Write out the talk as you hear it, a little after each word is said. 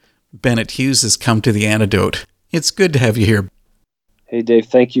Bennett Hughes has come to The Antidote. It's good to have you here. Hey, Dave,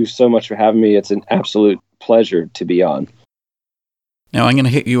 thank you so much for having me. It's an absolute pleasure to be on. Now, I'm going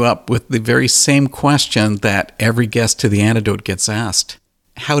to hit you up with the very same question that every guest to The Antidote gets asked.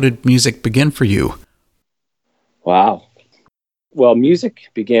 How did music begin for you? Wow. Well, music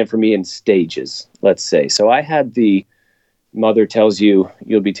began for me in stages, let's say. So I had the mother tells you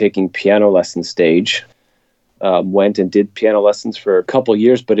you'll be taking piano lessons stage. Went and did piano lessons for a couple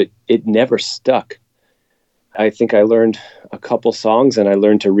years, but it never stuck. I think I learned a couple songs and I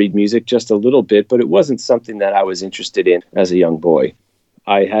learned to read music just a little bit, but it wasn't something that I was interested in as a young boy.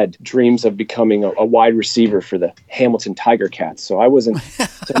 I had dreams of becoming a wide receiver for the Hamilton Tiger Cats, so I wasn't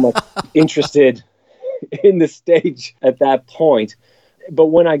so much interested in the stage at that point. But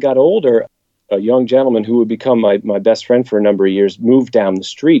when I got older, a young gentleman who would become my best friend for a number of years moved down the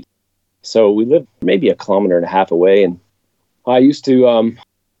street. So we lived maybe 1.5 kilometers away, and I used to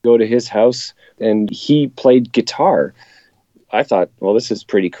go to his house, and he played guitar. I thought, well, this is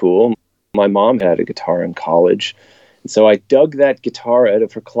pretty cool. My mom had a guitar in college, and so I dug that guitar out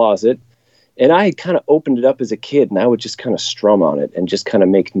of her closet, and I had kind of opened it up as a kid, and I would just kind of strum on it and just kind of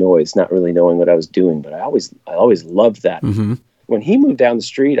make noise, not really knowing what I was doing. But I always loved that. Mm-hmm. When he moved down the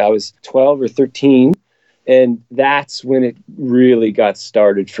street, I was 12 or 13, and that's when it really got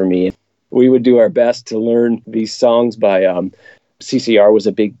started for me. We would do our best to learn these songs by CCR was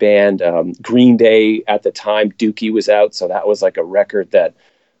a big band. Green Day at the time, Dookie was out, so that was like a record that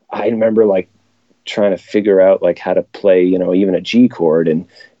I remember like trying to figure out like how to play, even a G chord,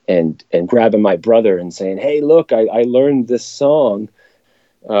 and grabbing my brother and saying, "Hey, look, I learned this song."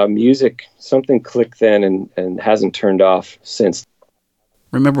 Music, something clicked then and hasn't turned off since.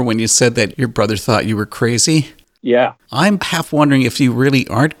 Remember when you said that your brother thought you were crazy? Yeah. I'm half wondering if you really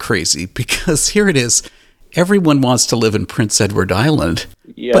aren't crazy, because here it is. Everyone wants to live in Prince Edward Island,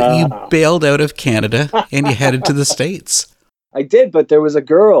 Yeah. But you bailed out of Canada and you headed to the States. I did, but there was a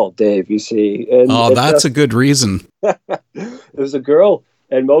girl, Dave, you see. That's a good reason. There was a girl,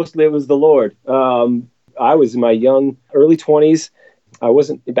 and mostly it was the Lord. I was in my early 20s. I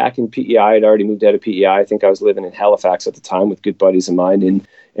wasn't back in PEI. I'd already moved out of PEI. I think I was living in Halifax at the time with good buddies of mine,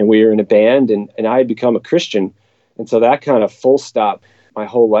 and we were in a band, and I had become a Christian. And so that kind of full stop, my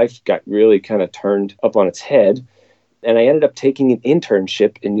whole life got really kind of turned up on its head. And I ended up taking an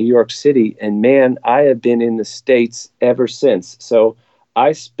internship in New York City. And man, I have been in the States ever since. So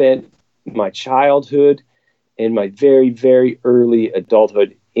I spent my childhood and my very, very early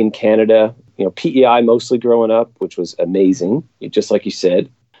adulthood in Canada. PEI mostly growing up, which was amazing, just like you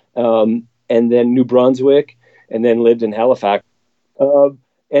said. And then New Brunswick, and then lived in Halifax.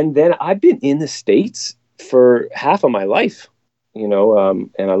 And then I've been in the States for half of my life. And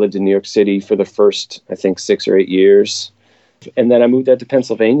I lived in New York City for the first, I think, 6 or 8 years. And then I moved out to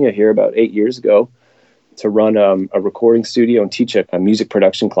Pennsylvania here about 8 years ago to run a recording studio and teach a music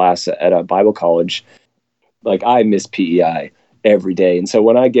production class at a Bible college. Like, I miss PEI every day. And so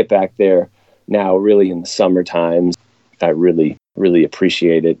when I get back there now, really in the summer times, I really, really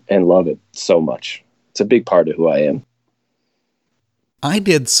appreciate it and love it so much. It's a big part of who I am. I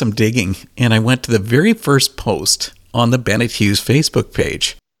did some digging, and I went to the very first post on the Bennett Hughes Facebook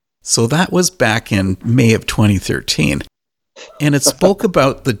page. So that was back in May of 2013. And it spoke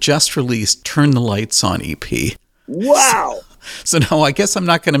about the just released Turn the Lights On EP. Wow! So now I guess I'm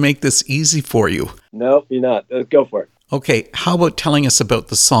not going to make this easy for you. No, you're not. Go for it. Okay, how about telling us about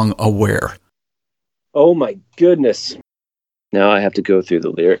the song Aware? Oh my goodness. Now I have to go through the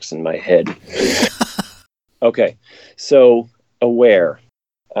lyrics in my head. Okay, so Aware.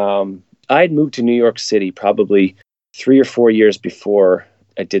 I had moved to New York City probably 3 or 4 years before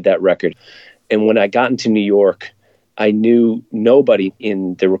I did that record. And when I got into New York, I knew nobody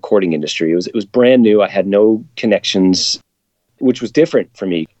in the recording industry. It was brand new. I had no connections, which was different for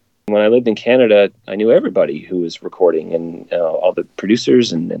me. When I lived in Canada, I knew everybody who was recording, and all the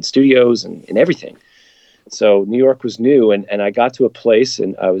producers and studios and everything. So New York was new, and I got to a place,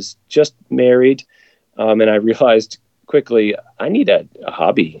 and I was just married, and I realized quickly, I need a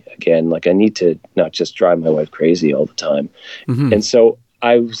hobby again. Like, I need to not just drive my wife crazy all the time. Mm-hmm. And so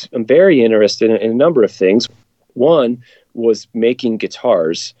I'm very interested in a number of things. One was making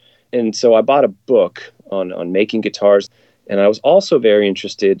guitars. And so I bought a book on making guitars. And I was also very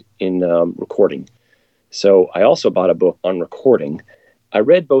interested in recording. So I also bought a book on recording. I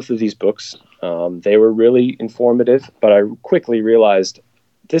read both of these books. They were really informative, but I quickly realized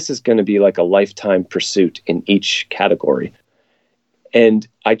this is going to be like a lifetime pursuit in each category. And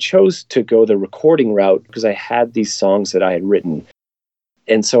I chose to go the recording route because I had these songs that I had written.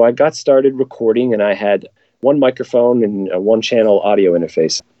 And so I got started recording, and I had one microphone and a one-channel audio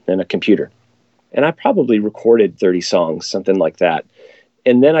interface. and a computer. And I probably recorded 30 songs, something like that.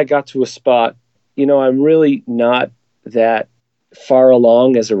 And then I got to a spot, I'm really not that far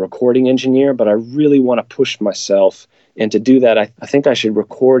along as a recording engineer, but I really want to push myself. And to do that, I think I should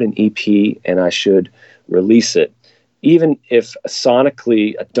record an EP and I should release it. Even if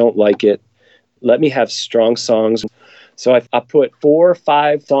sonically I don't like it, let me have strong songs. So I put 4 or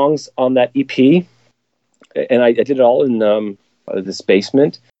 5 songs on that EP, and I did it all in this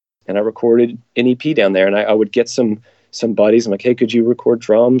basement, and I recorded an EP down there. And I would get some buddies. I'm like, hey, could you record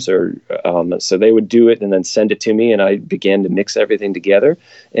drums? Or so they would do it and then send it to me, and I began to mix everything together.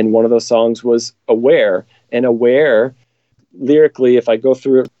 And one of those songs was Aware. And Aware, lyrically, if I go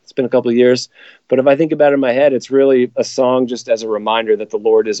through it, it's been a couple of years, but if I think about it in my head, it's really a song just as a reminder that the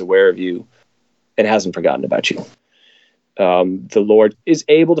Lord is aware of you and hasn't forgotten about you. The Lord is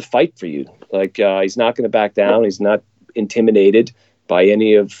able to fight for you. He's not going to back down. He's not intimidated by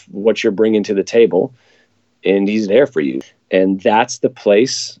any of what you're bringing to the table, and he's there for you. And that's the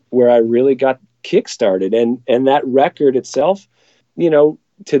place where I really got kickstarted. And that record itself,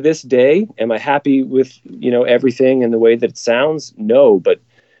 to this day, am I happy with, everything and the way that it sounds? No, but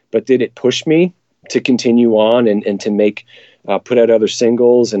did it push me to continue on and to make, put out other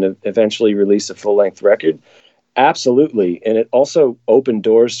singles and eventually release a full-length record? Absolutely. And it also opened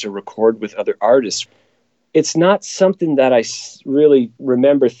doors to record with other artists. It's not something that I really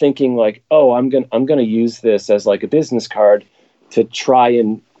remember thinking like, oh, I'm going to use this as like a business card to try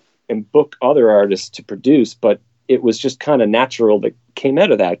and book other artists to produce. But it was just kind of natural that came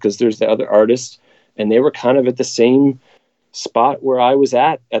out of that, because there's the other artists and they were kind of at the same spot where I was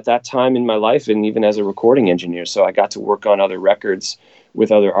at that time in my life, and even as a recording engineer. So I got to work on other records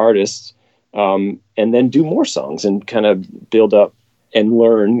with other artists, and then do more songs and kind of build up and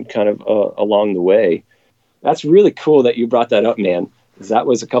learn kind of along the way. That's really cool that you brought that up, man, because that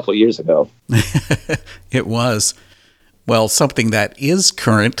was a couple of years ago. It was. Well, something that is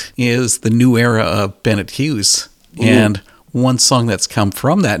current is the new era of Bennett Hughes. Ooh. And one song that's come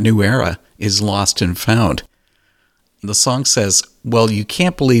from that new era is Lost and Found. The song says, well, you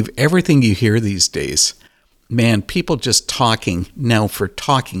can't believe everything you hear these days. Man, people just talking now for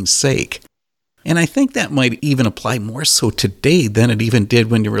talking's sake. And I think that might even apply more so today than it even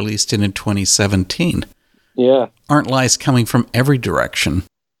did when you released it in 2017. Yeah. Aren't lies coming from every direction?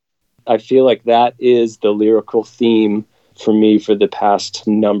 I feel like that is the lyrical theme for me for the past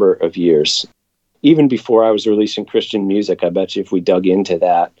number of years. Even before I was releasing Christian music, I bet you if we dug into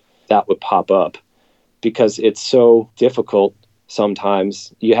that, that would pop up. Because it's so difficult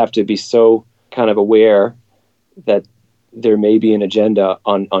sometimes. You have to be so kind of aware that there may be an agenda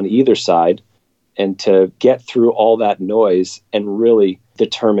on either side, and to get through all that noise and really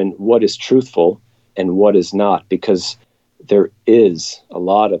determine what is truthful and what is not, because there is a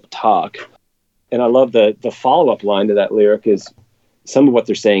lot of talk. And I love the follow-up line to that lyric is some of what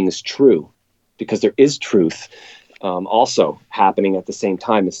they're saying is true, because there is truth also happening at the same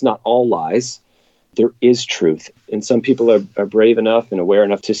time. It's not all lies. There is truth. And some people are brave enough and aware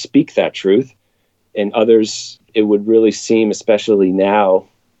enough to speak that truth. And others, it would really seem, especially now,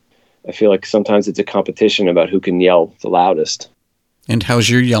 I feel like sometimes it's a competition about who can yell the loudest. And how's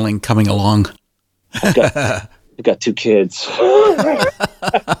your yelling coming along? I've got 2 kids.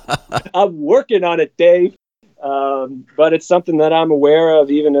 I'm working on it, Dave. But it's something that I'm aware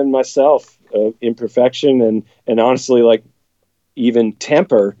of even in myself, imperfection and honestly, like even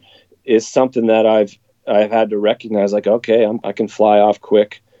temper is something that I've had to recognize, like, okay, I can fly off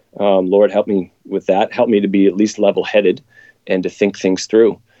quick. Lord, help me with that. Help me to be at least level-headed and to think things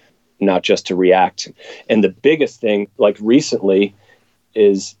through, not just to react. And the biggest thing, like recently,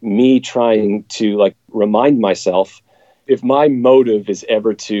 is me trying to like remind myself, if my motive is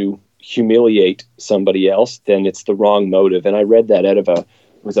ever to humiliate somebody else, then it's the wrong motive. And I read that out of it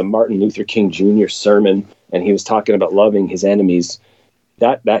was a Martin Luther King Jr. sermon, and he was talking about loving his enemies.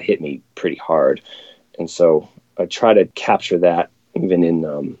 That hit me pretty hard. And so I try to capture that even in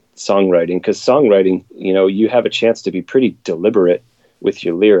songwriting, because songwriting, you have a chance to be pretty deliberate with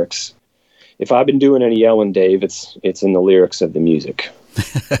your lyrics. If I've been doing any yelling, Dave, it's in the lyrics of the music.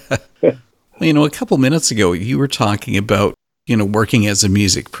 A couple minutes ago, you were talking about, working as a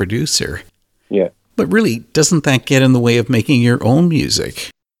music producer. Yeah. But really, doesn't that get in the way of making your own music?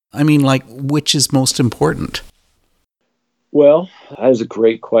 I mean, like, which is most important? Well, that is a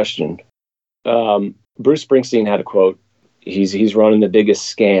great question. Bruce Springsteen had a quote. He's running the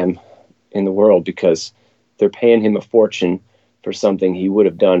biggest scam in the world because they're paying him a fortune for something he would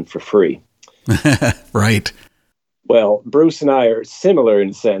have done for free. Right. Well, Bruce and I are similar in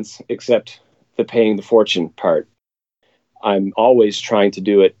a sense, except the paying the fortune part. I'm always trying to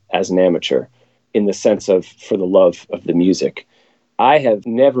do it as an amateur in the sense of for the love of the music. I have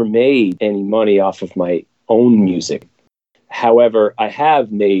never made any money off of my own music. However, I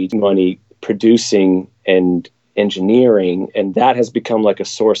have made money producing and engineering, and that has become like a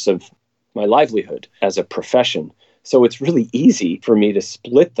source of my livelihood as a profession. So it's really easy for me to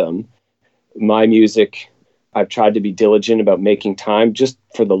split them. My music, I've tried to be diligent about making time just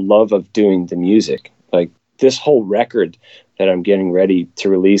for the love of doing the music. Like this whole record that I'm getting ready to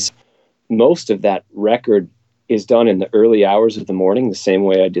release, most of that record is done in the early hours of the morning, the same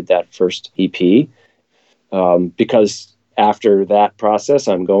way I did that first EP. Because after that process,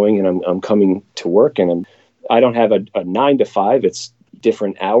 I'm going and I'm coming to work, and I don't have a 9 to 5. It's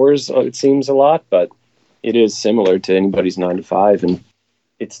different hours, it seems a lot, but it is similar to anybody's 9 to 5. And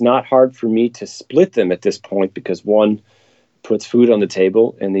it's not hard for me to split them at this point because one puts food on the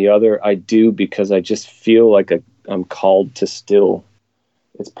table and the other I do because I just feel like I'm called to still.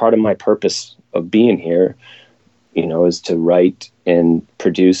 It's part of my purpose of being here, is to write and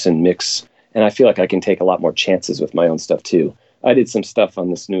produce and mix. And I feel like I can take a lot more chances with my own stuff too. I did some stuff on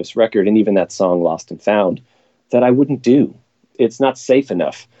this newest record, and even that song Lost and Found, that I wouldn't do. It's not safe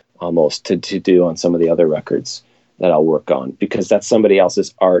enough almost to do on some of the other records that I'll work on, because that's somebody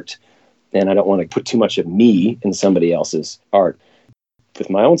else's art. And I don't want to put too much of me in somebody else's art. With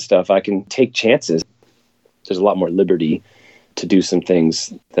my own stuff, I can take chances. There's a lot more liberty to do some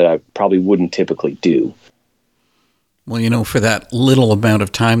things that I probably wouldn't typically do. Well, for that little amount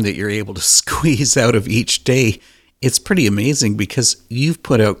of time that you're able to squeeze out of each day, it's pretty amazing because you've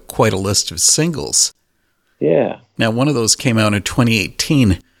put out quite a list of singles. Yeah. Now, one of those came out in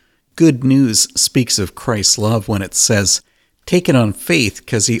 2018. Good News speaks of Christ's love when it says, "Take it on faith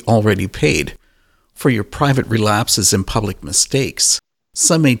because he already paid for your private relapses and public mistakes.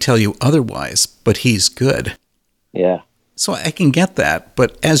 Some may tell you otherwise, but he's good." Yeah. So I can get that,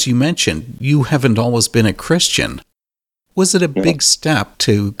 but as you mentioned, you haven't always been a Christian. Was it a big step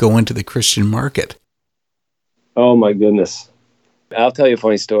to go into the Christian market? Oh, my goodness. I'll tell you a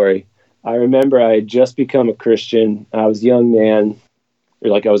funny story. I remember I had just become a Christian. I was a young man,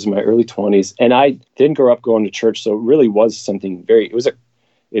 I was in my early 20s, and I didn't grow up going to church, so it really was something it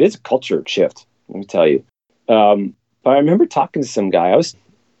is a culture shift, let me tell you. But I remember talking to some guy. I was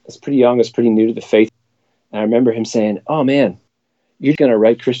pretty young. I was pretty new to the faith. And I remember him saying, "Oh, man, you're going to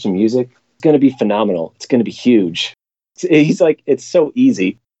write Christian music? It's going to be phenomenal. It's going to be huge." He's like, "It's so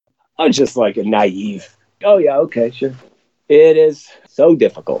easy." I was just like a naive, "Oh, yeah, okay, sure." It is so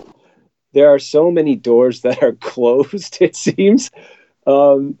difficult. There are so many doors that are closed, it seems.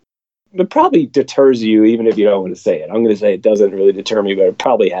 It probably deters you, even if you don't want to say it. I'm going to say it doesn't really deter me, but it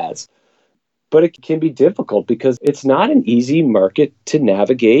probably has. But it can be difficult because it's not an easy market to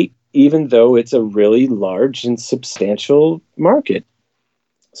navigate, even though it's a really large and substantial market.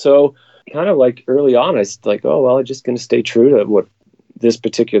 So kind of like early on, I was like, oh, well, I'm just going to stay true to what this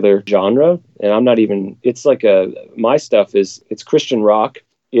particular genre. And I'm not even, it's like my stuff it's Christian rock.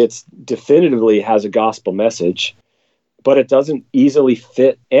 It's definitively has a gospel message, but it doesn't easily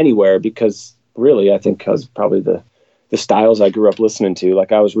fit anywhere because really, I think because probably the styles I grew up listening to,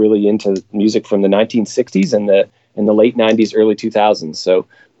 like I was really into music from the 1960s and the late 90s, early 2000s. So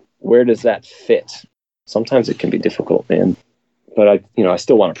where does that fit? Sometimes it can be difficult, man. But I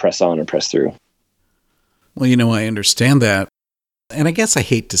still want to press on and press through. Well, I understand that. And I guess I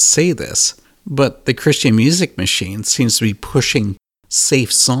hate to say this, but the Christian music machine seems to be pushing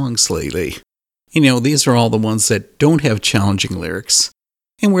safe songs lately. These are all the ones that don't have challenging lyrics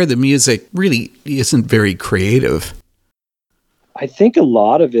and where the music really isn't very creative. I think a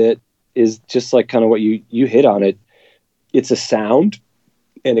lot of it is just like kind of what you hit on it. It's a sound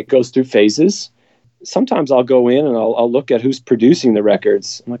and it goes through phases. Sometimes I'll go in and I'll look at who's producing the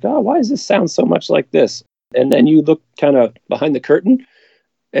records. I'm like, oh, why does this sound so much like this? And then you look kind of behind the curtain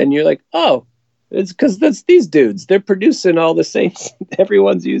and you're like, oh, it's because that's these dudes. They're producing all the same.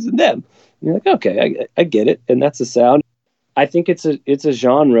 Everyone's using them. And you're like, okay, I get it. And that's the sound. I think it's a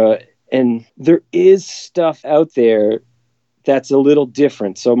genre, and there is stuff out there that's a little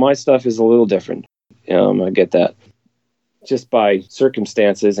different. So my stuff is a little different. I get that. Just by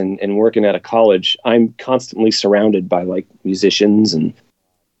circumstances and working at a college, I'm constantly surrounded by like musicians, and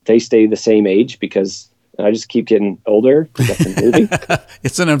they stay the same age because I just keep getting older. That's a movie.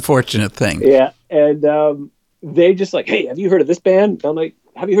 It's an unfortunate thing. Yeah. And they just like, hey, have you heard of this band? I'm like,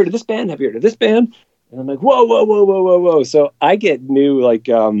 have you heard of this band? Have you heard of this band? And I'm like, whoa, whoa, whoa, whoa, whoa, whoa. So I get new like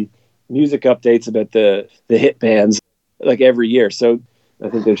music updates about the hit bands like every year. So I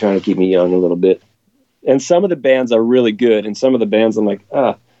think they're trying to keep me young a little bit. And some of the bands are really good. And some of the bands I'm like,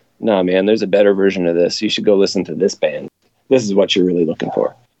 nah, man, there's a better version of this. You should go listen to this band. this is what you're really looking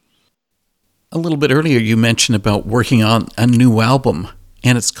for. A little bit earlier, you mentioned about working on a new album,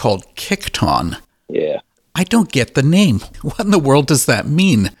 and it's called Kicked On. Yeah. I don't get the name. What in the world does that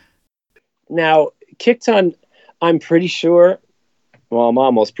mean? Now, Kicked On, I'm pretty sure, well, I'm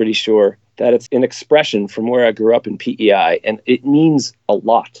almost pretty sure that it's an expression from where I grew up in PEI, and it means a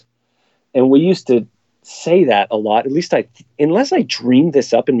lot. And we used to say that a lot, at least unless I dreamed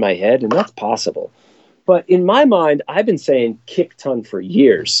this up in my head, and that's possible. But in my mind, I've been saying Kick Ton for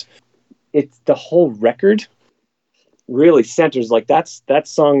years. It's the whole record really centers, like that's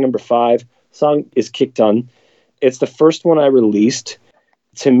song number 5. Song is Kick Ton. It's the first one I released.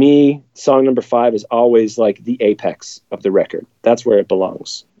 To me, song number 5 is always like the apex of the record. That's where it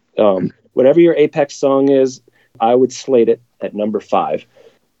belongs. Whatever your apex song is, I would slate it at number 5.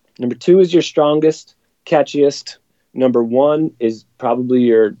 Number 2 is your strongest, catchiest. Number 1 is probably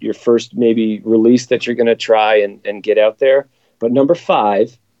your first maybe release that you're going to try and get out there. But number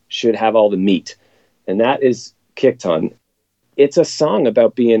 5 should have all the meat. And that is Kick Ton. It's a song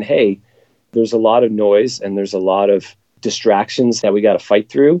about being, hey, there's a lot of noise and there's a lot of distractions that we got to fight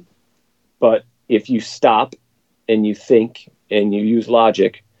through. But if you stop and you think and you use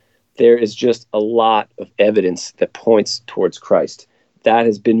logic, there is just a lot of evidence that points towards Christ. That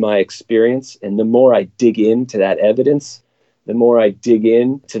has been my experience. And the more I dig into that evidence, the more I dig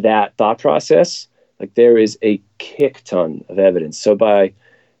into that thought process, like there is a kick ton of evidence. So by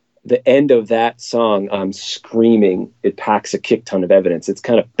the end of that song, I'm screaming, it packs a kick ton of evidence. It's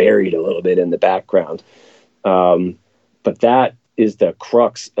kind of buried a little bit in the background. But that is the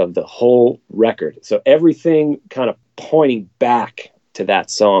crux of the whole record. So everything kind of pointing back to that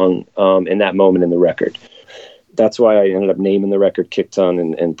song in that moment in the record. That's why I ended up naming the record Kick Ton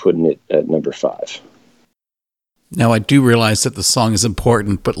and putting it at number 5. Now, I do realize that the song is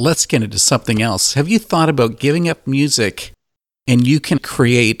important, but let's get into something else. Have you thought about giving up music and you can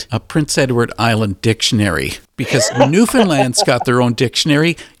create a Prince Edward Island dictionary? Because Newfoundland's got their own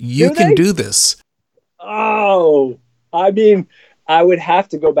dictionary. You can do this. Oh, I mean, I would have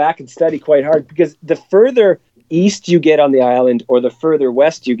to go back and study quite hard, because the further east you get on the island or the further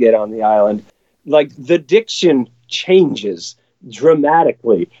west you get on the island, like the diction changes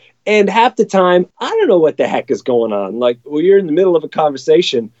dramatically. And half the time, I don't know what the heck is going on. Like, well, you're in the middle of a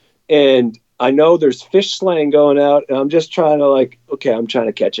conversation and I know there's fish slang going out and I'm just trying to I'm trying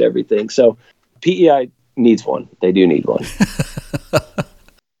to catch everything. So PEI needs one. They do need one.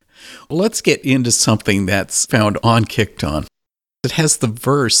 Let's get into something that's found on Kicked On. It has the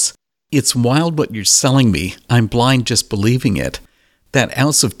verse, "It's wild what you're selling me. I'm blind just believing it. That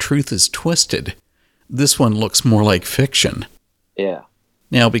ounce of truth is twisted. This one looks more like fiction." Yeah.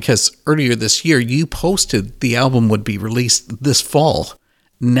 Now, because earlier this year, you posted the album would be released this fall.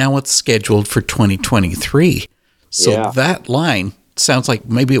 Now it's scheduled for 2023. So That line sounds like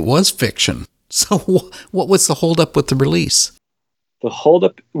maybe it was fiction. So what was the holdup with the release? The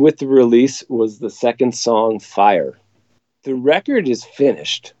holdup with the release was the second song, Fire. The record is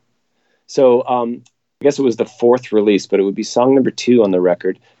finished. So I guess it was the 4th release, but it would be song number 2 on the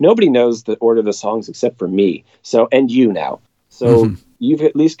record. Nobody knows the order of the songs except for me. So, and you now. So you've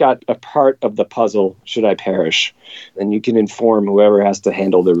at least got a part of the puzzle, should I perish. And you can inform whoever has to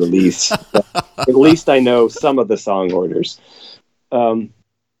handle the release. At least I know some of the song orders.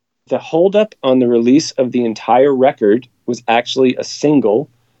 The holdup on the release of the entire record was actually a single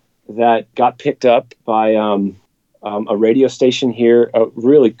that got picked up by a radio station here, a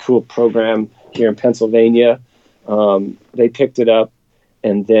really cool program here in Pennsylvania. They picked it up,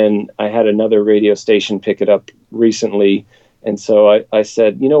 and then I had another radio station pick it up recently. And so I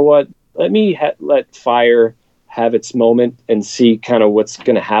said, you know what, let me let Fire have its moment and see kind of what's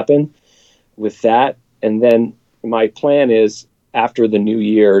going to happen with that. And then my plan is, after the new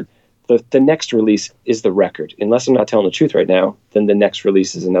year, the next release is the record. Unless I'm not telling the truth right now, then the next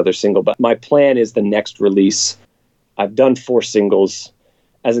release is another single. But my plan is the next release. I've done 4 singles.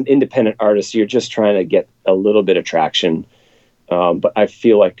 As an independent artist, you're just trying to get a little bit of traction. But I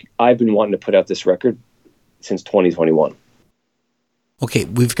feel like I've been wanting to put out this record since 2021. Okay,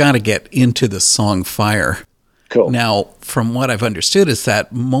 we've got to get into the song Fire. Cool. Now, from what I've understood is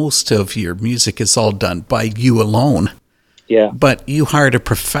that most of your music is all done by you alone. Yeah. But you hired a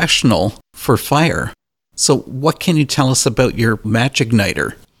professional for Fire. So what can you tell us about your match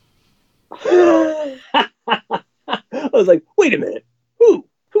igniter? I was like, wait a minute.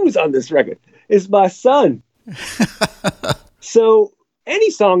 Who's on this record? It's my son. So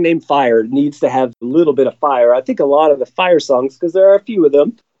any song named Fire needs to have a little bit of fire. I think a lot of the Fire songs, because there are a few of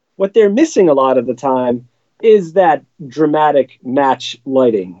them, what they're missing a lot of the time is that dramatic match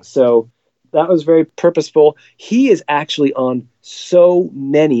lighting. So That was very purposeful. He is actually on so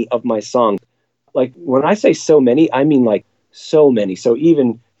many of my songs. Like when I say so many, I mean like so many. So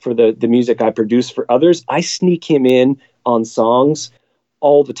even for the music I produce for others, I sneak him in on songs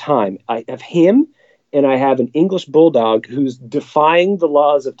all the time. I have him, and I have an English bulldog who's defying the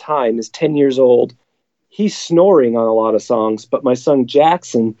laws of time, is 10 years old. He's snoring on a lot of songs, but my son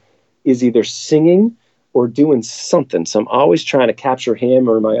Jackson is either singing or doing something. So I'm always trying to capture him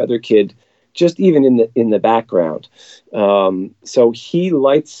or my other kid, just even in the background. So he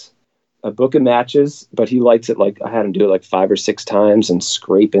lights a book of matches, but he lights it like I had him do it like 5 or 6 times and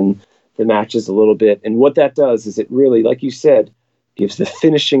scraping the matches a little bit. And what that does is it really, like you said, gives the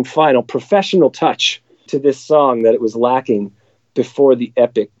finishing final professional touch to this song that it was lacking before the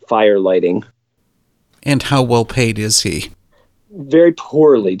epic fire lighting. And how well paid is he? Very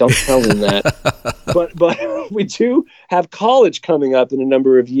poorly. Don't tell him that. But we do have college coming up in a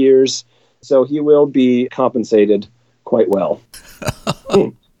number of years, so he will be compensated quite well.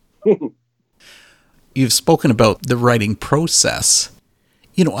 You've spoken about the writing process.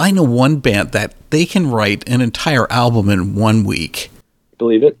 You know, I know one band that they can write an entire album in 1 week.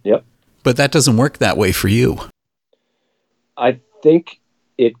 Believe it? Yep. But that doesn't work that way for you. I think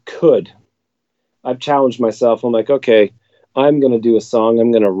it could. I've challenged myself. I'm like, okay, I'm going to do a song.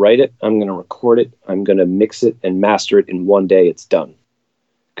 I'm going to write it. I'm going to record it. I'm going to mix it and master it in one day. It's done.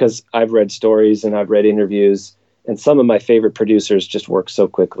 Because I've read stories and I've read interviews, and some of my favorite producers just work so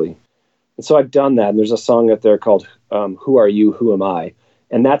quickly. And so I've done that. And there's a song out there called Who Are You, Who Am I?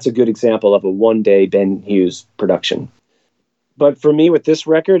 And that's a good example of a one-day Bennett Hughes production. But for me with this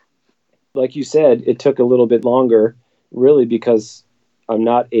record, like you said, it took a little bit longer, really, because I'm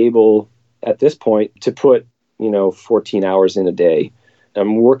not able at this point to put 14 hours in a day.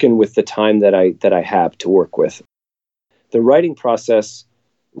 I'm working with the time that I have to work with. The writing process,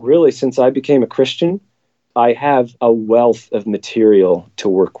 really, since I became a Christian, I have a wealth of material to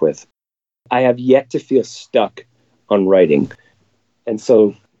work with. I have yet to feel stuck on writing. And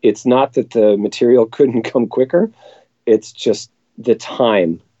so it's not that the material couldn't come quicker. It's just the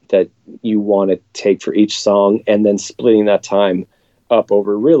time that you want to take for each song, and then splitting that time up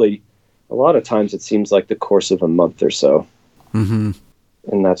over really, a lot of times it seems like the course of a month or so. Mm-hmm.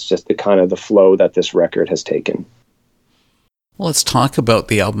 And that's just the kind of the flow that this record has taken. Well, let's talk about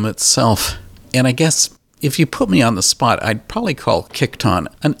the album itself. And I guess if you put me on the spot, I'd probably call Kicked On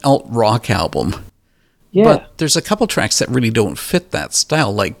an alt-rock album. Yeah. But there's a couple tracks that really don't fit that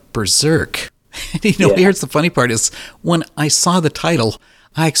style, like Berserk. Here's the funny part is when I saw the title,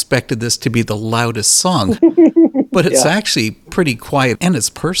 I expected this to be the loudest song. But it's actually pretty quiet and it's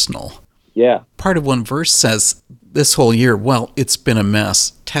personal. Yeah. Part of one verse says, this whole year, well, it's been a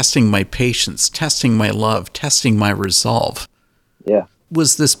mess. Testing my patience, testing my love, testing my resolve. Yeah.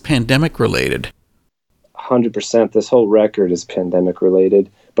 Was this pandemic related? 100%. This whole record is pandemic related.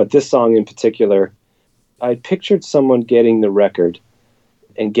 But this song in particular, I pictured someone getting the record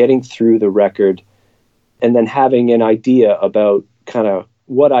and getting through the record and then having an idea about kind of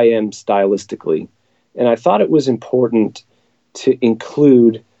what I am stylistically. And I thought it was important to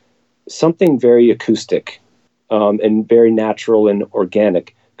include something very acoustic and very natural and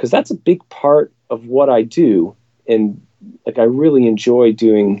organic, because that's a big part of what I do. And like I really enjoy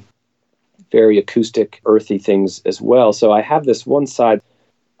doing very acoustic, earthy things as well. So I have this one side,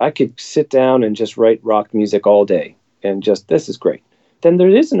 I could sit down and just write rock music all day and just, this is great. Then there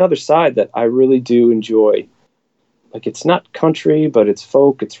is another side that I really do enjoy. Like it's not country, but it's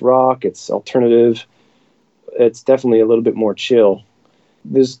folk, it's rock, it's alternative. It's definitely a little bit more chill.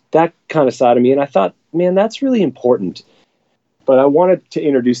 There's that kind of side of me. And I thought, man, that's really important. But I wanted to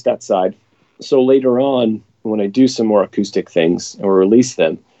introduce that side. So later on, when I do some more acoustic things or release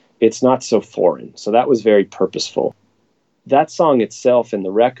them, it's not so foreign. So that was very purposeful. That song itself and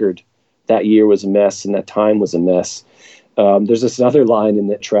the record that year was a mess, and that time was a mess. There's this other line in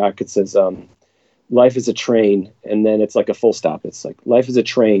that track. It says, life is a train. And then it's like a full stop. It's like, life is a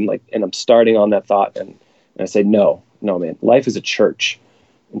train. And I'm starting on that thought. And I say, no, man, life is a church,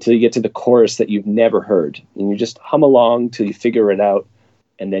 until you get to the chorus that you've never heard. And you just hum along till you figure it out.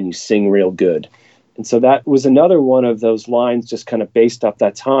 And then you sing real good. And so that was another one of those lines just kind of based off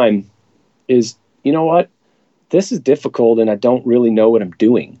that time is, you know what? This is difficult and I don't really know what I'm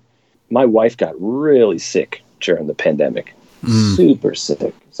doing. My wife got really sick during the pandemic, super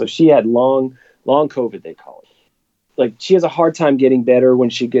sick. So she had long COVID, they call it. Like she has a hard time getting better when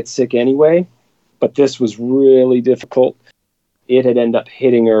she gets sick anyway, but this was really difficult. It had ended up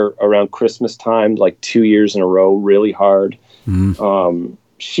hitting her around Christmas time, like 2 years in a row, really hard.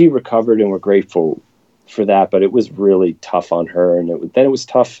 She recovered and we're grateful for that, but it was really tough on her. And then it was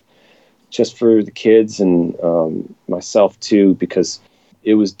tough just for the kids and myself too, because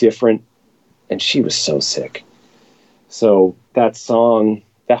it was different, and she was so sick. So that song,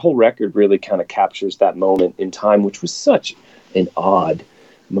 that whole record really kind of captures that moment in time, which was such an odd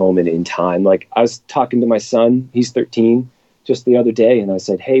moment in time. Like, I was talking to my son, he's 13, just the other day, and I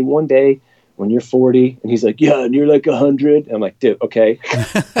said, hey, one day when you're 40, and he's like, yeah, and you're like 100. I'm like, dude, okay.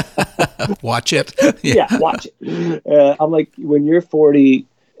 Watch it. Yeah, watch it. I'm like, when you're 40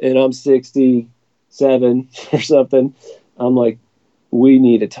 and I'm 67 or something, I'm like, we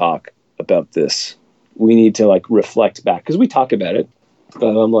need to talk about this. We need to like reflect back, because we talk about it, but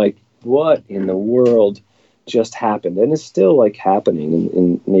I'm like, what in the world just happened? And it's still like happening,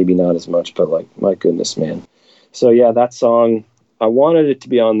 and maybe not as much, but like, my goodness, man. So yeah, that song, I wanted it to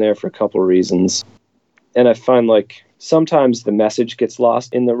be on there for a couple of reasons. And I find like sometimes the message gets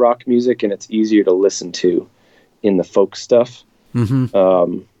lost in the rock music, and it's easier to listen to in the folk stuff. Mm-hmm.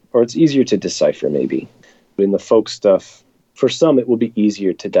 Or it's easier to decipher maybe. But in the folk stuff, for some, it will be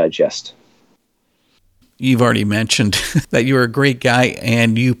easier to digest. You've already mentioned that you're a great guy,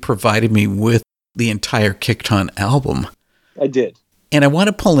 and you provided me with the entire Kickton album. I did. And I want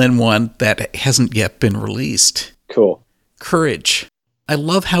to pull in one that hasn't yet been released. Cool. Courage. I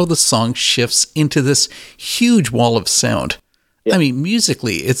love how the song shifts into this huge wall of sound. Yeah. I mean,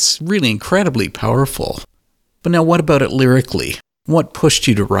 musically, it's really incredibly powerful. But now what about it lyrically? What pushed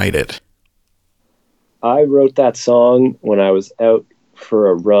you to write it? I wrote that song when I was out for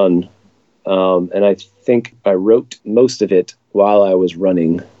a run. And I think I wrote most of it while I was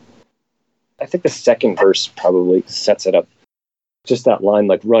running. I think the second verse probably sets it up. Just that line,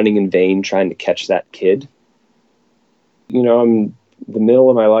 like, running in vain, trying to catch that kid. You know, I'm in the middle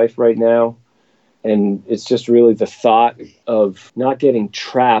of my life right now, and it's just really the thought of not getting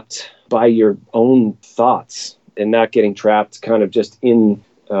trapped by your own thoughts, and not getting trapped kind of just in,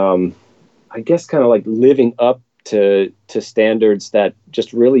 I guess, kind of like living up to standards that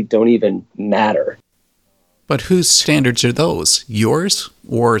just really don't even matter. But whose standards are those? Yours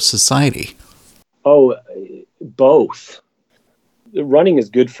or society? Oh, both. Running is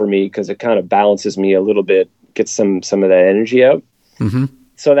good for me because it kind of balances me a little bit, gets some of that energy out. Mm-hmm.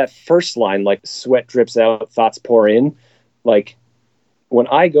 So that first line, like, sweat drips out, thoughts pour in, like, when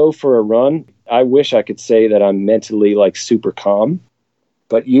I go for a run, I wish I could say that I'm mentally like super calm,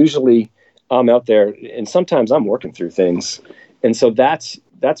 but usually I'm out there, and sometimes I'm working through things. And so that's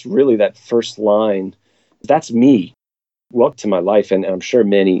really that first line. That's me. Welcome to my life, and I'm sure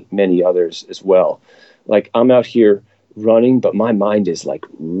many, many others as well. Like, I'm out here running, but my mind is like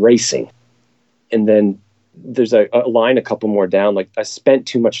racing. And then there's a line a couple more down, like, I spent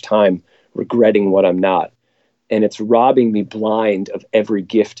too much time regretting what I'm not, and it's robbing me blind of every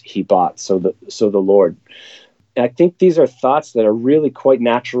gift he bought. So the Lord. And I think these are thoughts that are really quite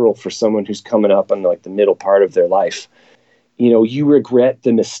natural for someone who's coming up on like the middle part of their life. You know, you regret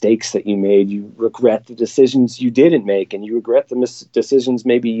the mistakes that you made. You regret the decisions you didn't make, and you regret the decisions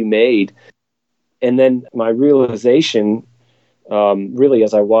maybe you made. And then my realization, really,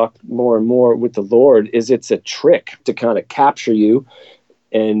 as I walk more and more with the Lord, is it's a trick to kind of capture you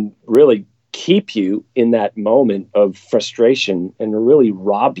and really keep you in that moment of frustration, and really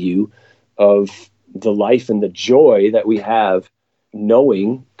rob you of the life and the joy that we have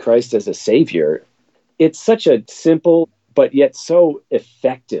knowing Christ as a savior. It's such a simple, but yet so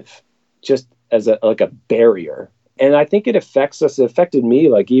effective, just as a barrier. And I think it affects us. It affected me,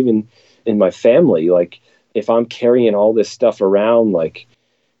 like, even in my family. Like, if I'm carrying all this stuff around, like,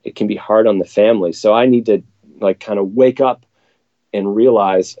 it can be hard on the family. So I need to like kind of wake up and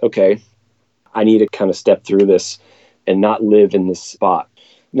realize, okay, I need to kind of step through this and not live in this spot,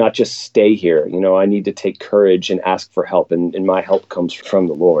 not just stay here. You know, I need to take courage and ask for help. And my help comes from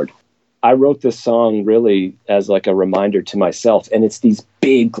the Lord. I wrote this song really as like a reminder to myself. And it's these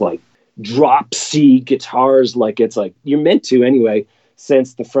big, like, drop C guitars. Like, it's like, you're meant to anyway,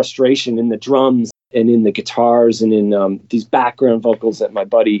 sense the frustration in the drums and in the guitars and in these background vocals that my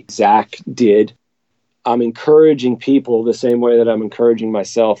buddy Zach did. I'm encouraging people the same way that I'm encouraging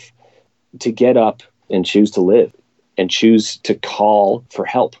myself to get up and choose to live and choose to call for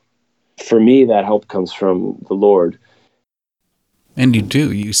help. For me, that help comes from the Lord. And you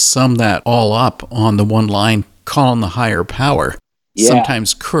do. You sum that all up on the one line, call on the higher power. Yeah.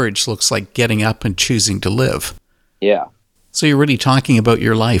 Sometimes courage looks like getting up and choosing to live. Yeah. So you're really talking about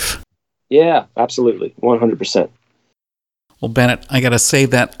your life. Yeah, absolutely. 100%. Well, Bennett, I got to say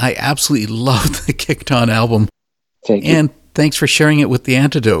that I absolutely love the Kickton album. Thank you. And thanks for sharing it with The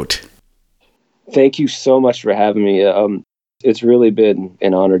Antidote. Thank you so much for having me. It's really been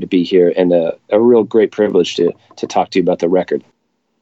an honor to be here, and a real great privilege to talk to you about the record.